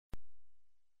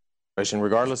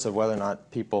Regardless of whether or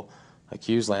not people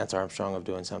accuse Lance Armstrong of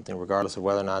doing something, regardless of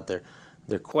whether or not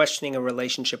they're questioning a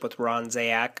relationship with Ron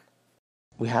Zayac,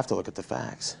 we have to look at the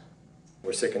facts.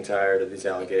 We're sick and tired of these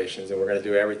allegations, and we're going to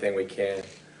do everything we can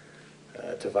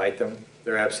to fight them.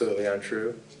 They're absolutely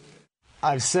untrue.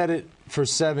 I've said it for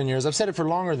 7 years. I've said it for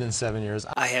longer than 7 years.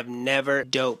 I have never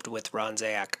doped with Ron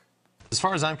Zayac. As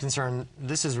far as I'm concerned,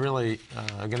 this is really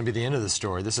going to be the end of the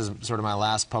story. This is sort of my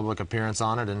last public appearance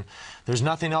on it, and there's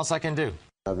nothing else I can do.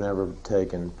 I've never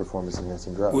taken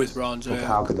performance-enhancing drugs. With Ron Zayac.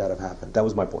 How could that have happened? That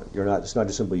was my point. You're not. It's not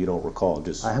just simply you don't recall.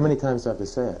 Just. How many times do I have to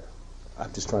say it?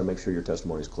 I'm just trying to make sure your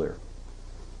testimony is clear.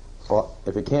 Well,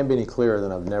 if it can't be any clearer,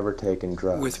 then I've never taken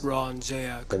drugs. With Ron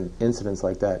Zayac. Then incidents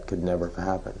like that could never have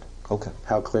happened. Okay.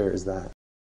 How clear is that?